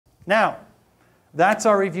Now, that's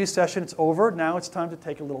our review session. It's over. Now it's time to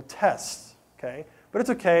take a little test. Okay? But it's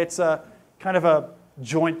okay. It's a kind of a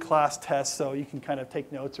joint class test, so you can kind of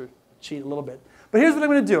take notes or cheat a little bit. But here's what I'm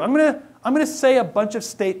going to do. I'm going to say a bunch of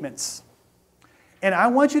statements. And I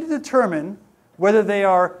want you to determine whether they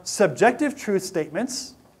are subjective truth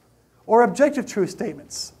statements or objective truth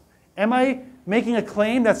statements. Am I making a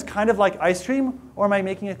claim that's kind of like ice cream, or am I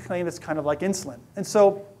making a claim that's kind of like insulin? And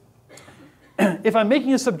so if I'm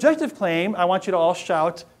making a subjective claim, I want you to all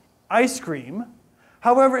shout ice cream.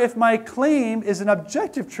 However, if my claim is an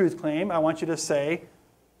objective truth claim, I want you to say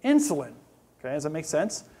insulin. Okay, does that make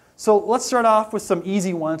sense? So let's start off with some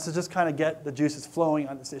easy ones to just kind of get the juices flowing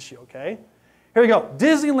on this issue, okay? Here we go.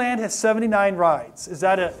 Disneyland has 79 rides. Is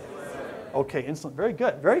that a... Okay, insulin. Very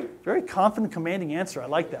good. Very, very confident, commanding answer. I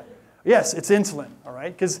like that. Yes, it's insulin, all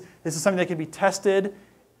right? Because this is something that can be tested.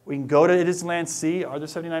 We can go to Disneyland, see, are there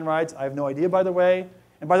 79 rides? I have no idea, by the way.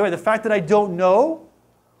 And by the way, the fact that I don't know,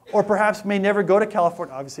 or perhaps may never go to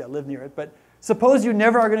California, obviously I live near it, but suppose you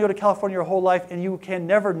never are going to go to California your whole life and you can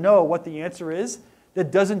never know what the answer is, that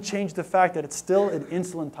doesn't change the fact that it's still an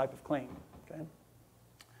insulin type of claim. Okay?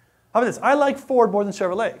 How about this? I like Ford more than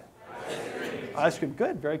Chevrolet. Ice cream.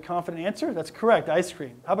 Good. Very confident answer. That's correct. Ice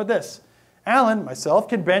cream. How about this? Alan, myself,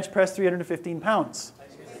 can bench press 315 pounds.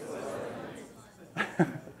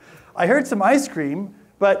 I heard some ice cream,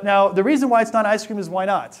 but now the reason why it's not ice cream is why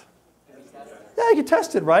not? Yeah, you could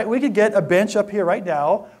test it, right? We could get a bench up here right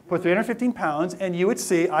now, put 315 pounds, and you would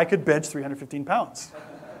see I could bench 315 pounds.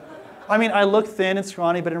 I mean, I look thin and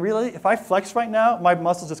scrawny, but in reality, if I flex right now, my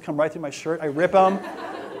muscles just come right through my shirt. I rip them.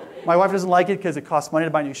 My wife doesn't like it because it costs money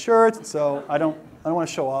to buy new shirts, and so I don't want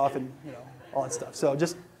to show off and all that stuff. So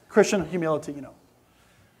just Christian humility,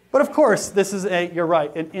 But of course, this is you're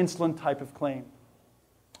right, an insulin type of claim.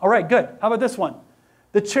 All right, good. How about this one?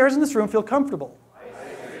 The chairs in this room feel comfortable.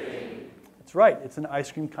 That's right. It's an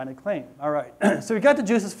ice cream kind of claim. All right. So we got the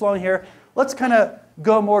juices flowing here. Let's kind of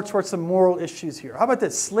go more towards some moral issues here. How about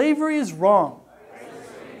this? Slavery is wrong.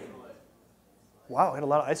 Wow, I had a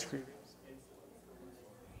lot of ice cream.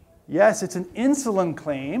 Yes, it's an insulin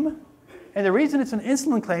claim. And the reason it's an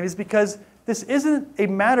insulin claim is because this isn't a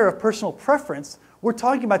matter of personal preference. We're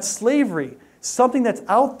talking about slavery, something that's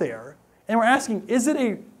out there. And we're asking, is it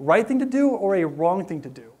a right thing to do or a wrong thing to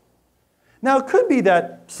do? Now, it could be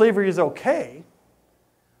that slavery is okay,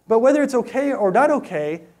 but whether it's okay or not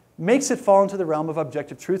okay makes it fall into the realm of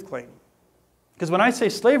objective truth claim. Because when I say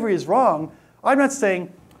slavery is wrong, I'm not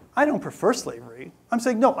saying I don't prefer slavery. I'm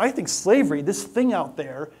saying, no, I think slavery, this thing out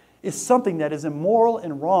there, is something that is immoral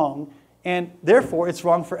and wrong, and therefore it's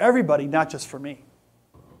wrong for everybody, not just for me.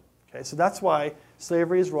 Okay, so that's why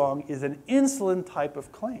slavery is wrong is an insulin type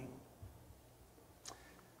of claim.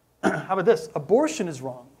 How about this? Abortion is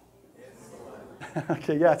wrong.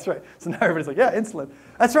 Okay, yeah, that's right. So now everybody's like, yeah, insulin.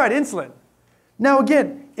 That's right, insulin. Now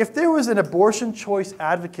again, if there was an abortion choice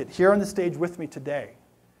advocate here on the stage with me today,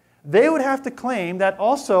 they would have to claim that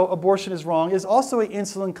also abortion is wrong is also an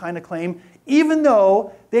insulin kind of claim, even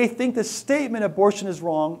though they think the statement abortion is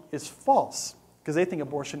wrong is false, because they think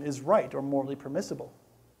abortion is right or morally permissible.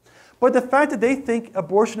 But the fact that they think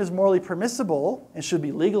abortion is morally permissible and should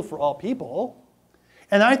be legal for all people,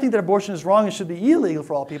 and I think that abortion is wrong and should be illegal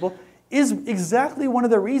for all people, is exactly one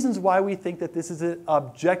of the reasons why we think that this is an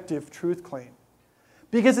objective truth claim.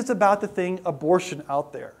 Because it's about the thing abortion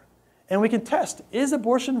out there. And we can test, is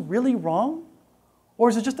abortion really wrong? Or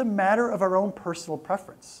is it just a matter of our own personal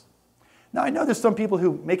preference? Now, I know there's some people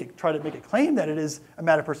who try to make a claim that it is a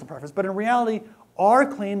matter of personal preference, but in reality, our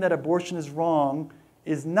claim that abortion is wrong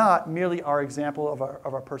is not merely our example of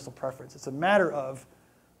our personal preference. It's a matter of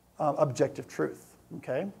objective truth.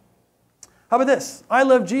 Okay? How about this? I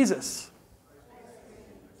love Jesus.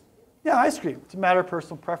 Yeah, ice cream. It's a matter of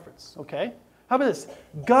personal preference. Okay? How about this?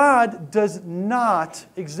 God does not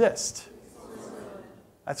exist.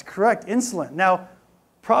 That's correct. Insulin. Now,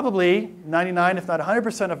 probably 99, if not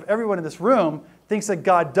 100% of everyone in this room thinks that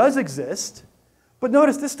God does exist. But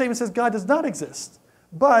notice this statement says God does not exist.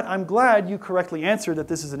 But I'm glad you correctly answered that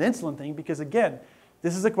this is an insulin thing, because again,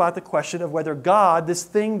 this is about the question of whether God, this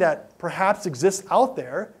thing that perhaps exists out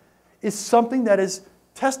there, is something that is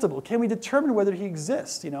testable. Can we determine whether he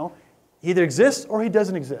exists? He either exists or he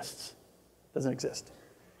doesn't exist. Doesn't exist.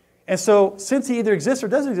 And so since he either exists or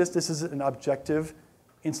doesn't exist, this is an objective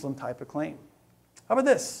insulin type of claim. How about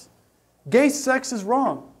this? Gay sex is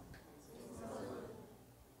wrong.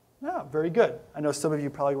 Yeah, very good. I know some of you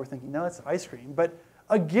probably were thinking, no, that's ice cream. But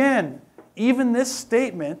again, even this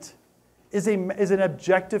statement is an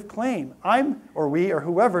objective claim. Or we, or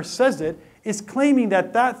whoever says it, is claiming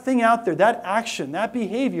that that thing out there, that action, that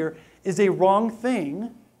behavior is a wrong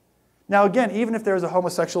thing, Now again, even if there's a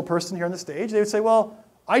homosexual person here on the stage, they would say, well,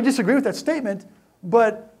 I disagree with that statement,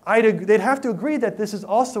 but they'd have to agree that this is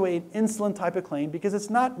also an insolent type of claim because it's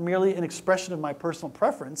not merely an expression of my personal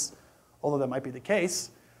preference, although that might be the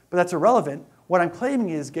case, but that's irrelevant. What I'm claiming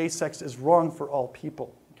is gay sex is wrong for all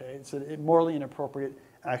people. Okay? It's a morally inappropriate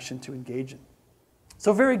action to engage in.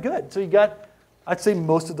 So very good. So you got, I'd say,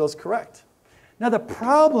 most of those correct. Now the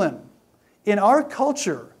problem in our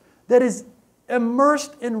culture that is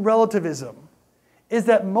immersed in relativism is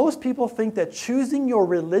that most people think that choosing your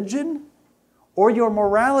religion or your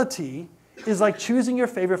morality is like choosing your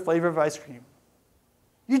favorite flavor of ice cream.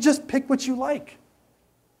 You just pick what you like.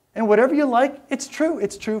 And whatever you like, it's true.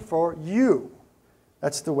 It's true for you.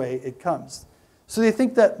 That's the way it comes. So they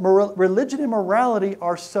think that religion and morality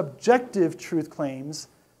are subjective truth claims,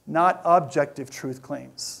 not objective truth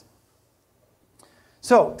claims.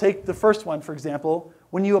 So take the first one, for example.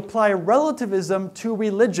 When you apply relativism to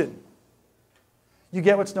religion, you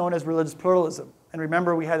get what's known as religious pluralism. And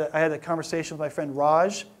remember, I had a conversation with my friend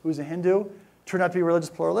Raj, who's a Hindu, turned out to be a religious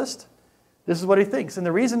pluralist. This is what he thinks. And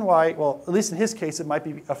the reason why, well, at least in his case, it might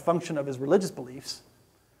be a function of his religious beliefs.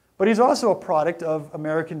 But he's also a product of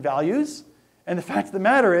American values. And the fact of the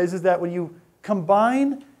matter is that when you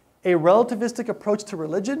combine a relativistic approach to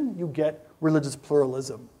religion, you get religious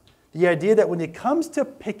pluralism. The idea that when it comes to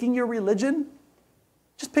picking your religion,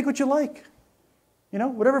 just pick what you like. You know,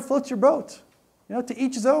 whatever floats your boat. You know, to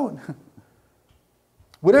each his own.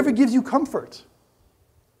 Whatever gives you comfort.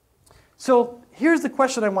 So here's the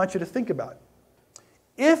question I want you to think about.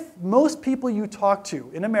 If most people you talk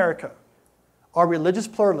to in America are religious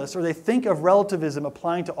pluralists, or they think of relativism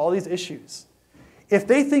applying to all these issues, if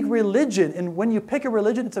they think religion, and when you pick a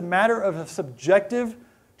religion, it's a matter of a subjective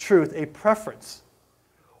truth, a preference,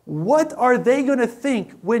 what are they going to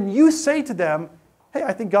think when you say to them, hey,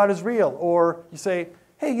 I think God is real? Or you say,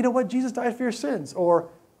 hey, you know what? Jesus died for your sins. Or,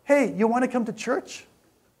 hey, you want to come to church?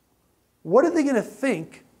 What are they going to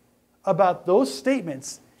think about those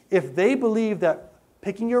statements if they believe that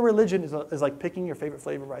picking your religion is like picking your favorite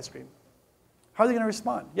flavor of ice cream? How are they going to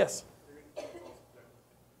respond? Yes? They're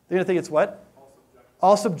going to think it's what?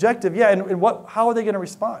 All subjective. Yeah, and how are they going to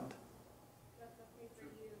respond?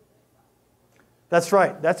 That's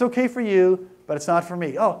right. That's okay for you, but it's not for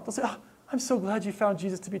me. Oh, they'll say, oh, I'm so glad you found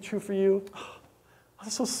Jesus to be true for you. Oh,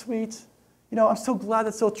 that's so sweet. You know, I'm so glad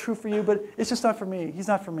that's so true for you, but it's just not for me. He's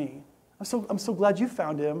not for me. I'm so glad you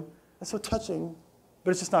found him. That's so touching,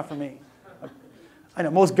 but it's just not for me. I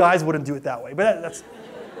know most guys wouldn't do it that way, but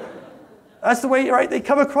that's the way, right? They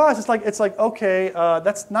come across. It's like okay,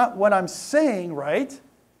 that's not what I'm saying, right?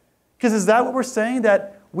 Because is that what we're saying,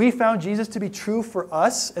 that we found Jesus to be true for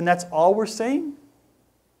us, and that's all we're saying?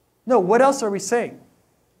 No. What else are we saying?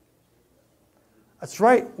 That's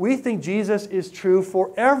right. We think Jesus is true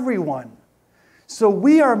for everyone. So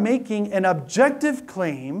we are making an objective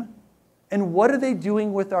claim. And what are they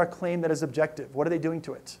doing with our claim that is objective? What are they doing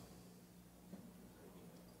to it?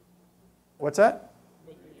 What's that?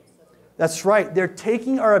 That's right. They're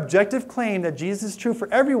taking our objective claim that Jesus is true for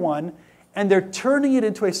everyone, and they're turning it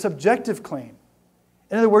into a subjective claim.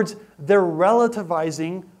 In other words, they're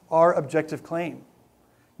relativizing our objective claim.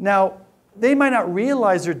 Now, they might not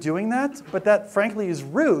realize they're doing that, but that frankly is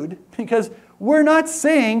rude because we're not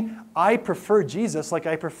saying, I prefer Jesus like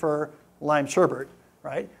I prefer lime sherbet,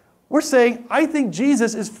 right? We're saying, I think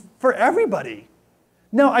Jesus is for everybody.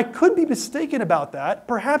 Now, I could be mistaken about that.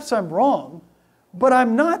 Perhaps I'm wrong. But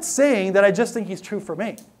I'm not saying that I just think he's true for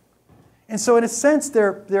me. And so in a sense,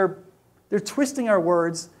 they're twisting our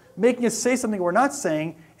words, making us say something we're not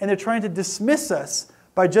saying, and they're trying to dismiss us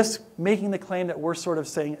by just making the claim that we're sort of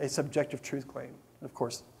saying a subjective truth claim. And of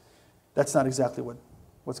course, that's not exactly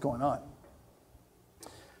what's going on.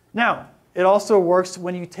 Now, it also works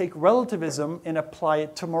when you take relativism and apply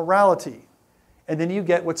it to morality. And then you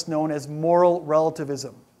get what's known as moral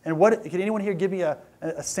relativism. And can anyone here give me a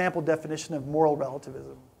sample definition of moral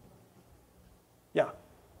relativism? Yeah?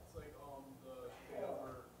 It's like the debate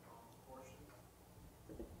over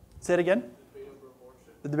abortion. Say it again? The debate over abortion.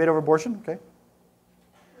 The debate over abortion? Okay.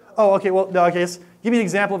 Oh, okay. Well, no, okay. Give me an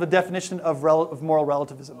example of a definition of moral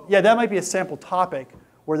relativism. Yeah, that might be a sample topic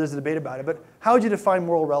where there's a debate about it. But how would you define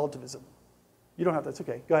moral relativism? You don't have to. That's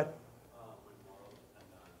okay. Go ahead.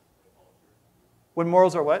 When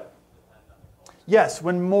morals are what? Yes,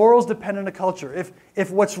 when morals depend on a culture.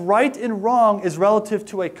 If what's right and wrong is relative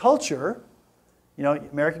to a culture, you know,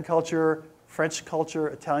 American culture, French culture,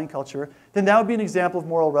 Italian culture, then that would be an example of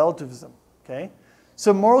moral relativism. Okay?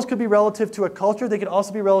 So morals could be relative to a culture. They could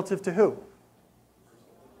also be relative to who?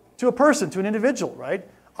 To a person, to an individual, right?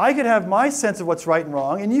 I could have my sense of what's right and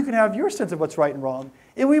wrong, and you can have your sense of what's right and wrong.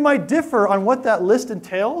 And we might differ on what that list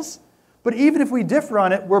entails, but even if we differ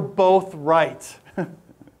on it, we're both right,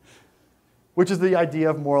 which is the idea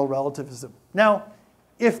of moral relativism. Now,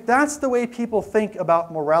 if that's the way people think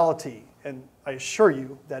about morality, and I assure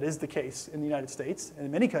you that is the case in the United States and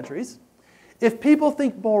in many countries, if people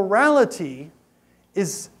think morality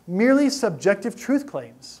is merely subjective truth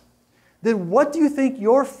claims, then what do you think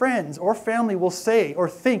your friends or family will say or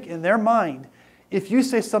think in their mind if you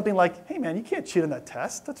say something like, hey man, you can't cheat on that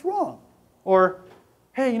test, that's wrong. Or,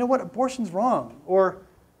 hey, you know what, abortion's wrong. Or,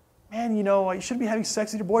 man, you know, you shouldn't be having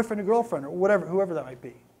sex with your boyfriend or girlfriend, or whatever, whoever that might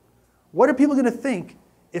be. What are people going to think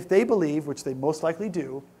if they believe, which they most likely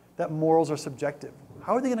do, that morals are subjective?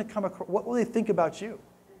 How are they going to come across, what will they think about you?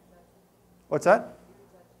 What's that?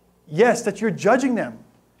 Yes, that you're judging them.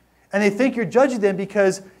 And they think you're judging them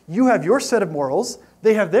because you have your set of morals,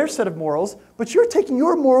 they have their set of morals, but you're taking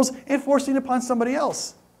your morals and forcing it upon somebody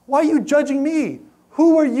else. Why are you judging me?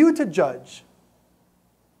 Who are you to judge?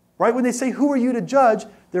 Right? When they say, who are you to judge,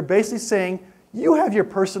 they're basically saying, you have your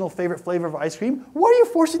personal favorite flavor of ice cream. Why are you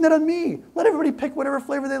forcing that on me? Let everybody pick whatever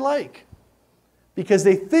flavor they like. Because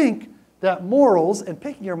they think that morals and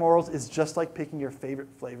picking your morals is just like picking your favorite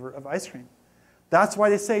flavor of ice cream. That's why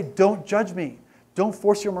they say, don't judge me. Don't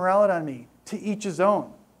force your morality on me. To each his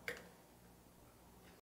own.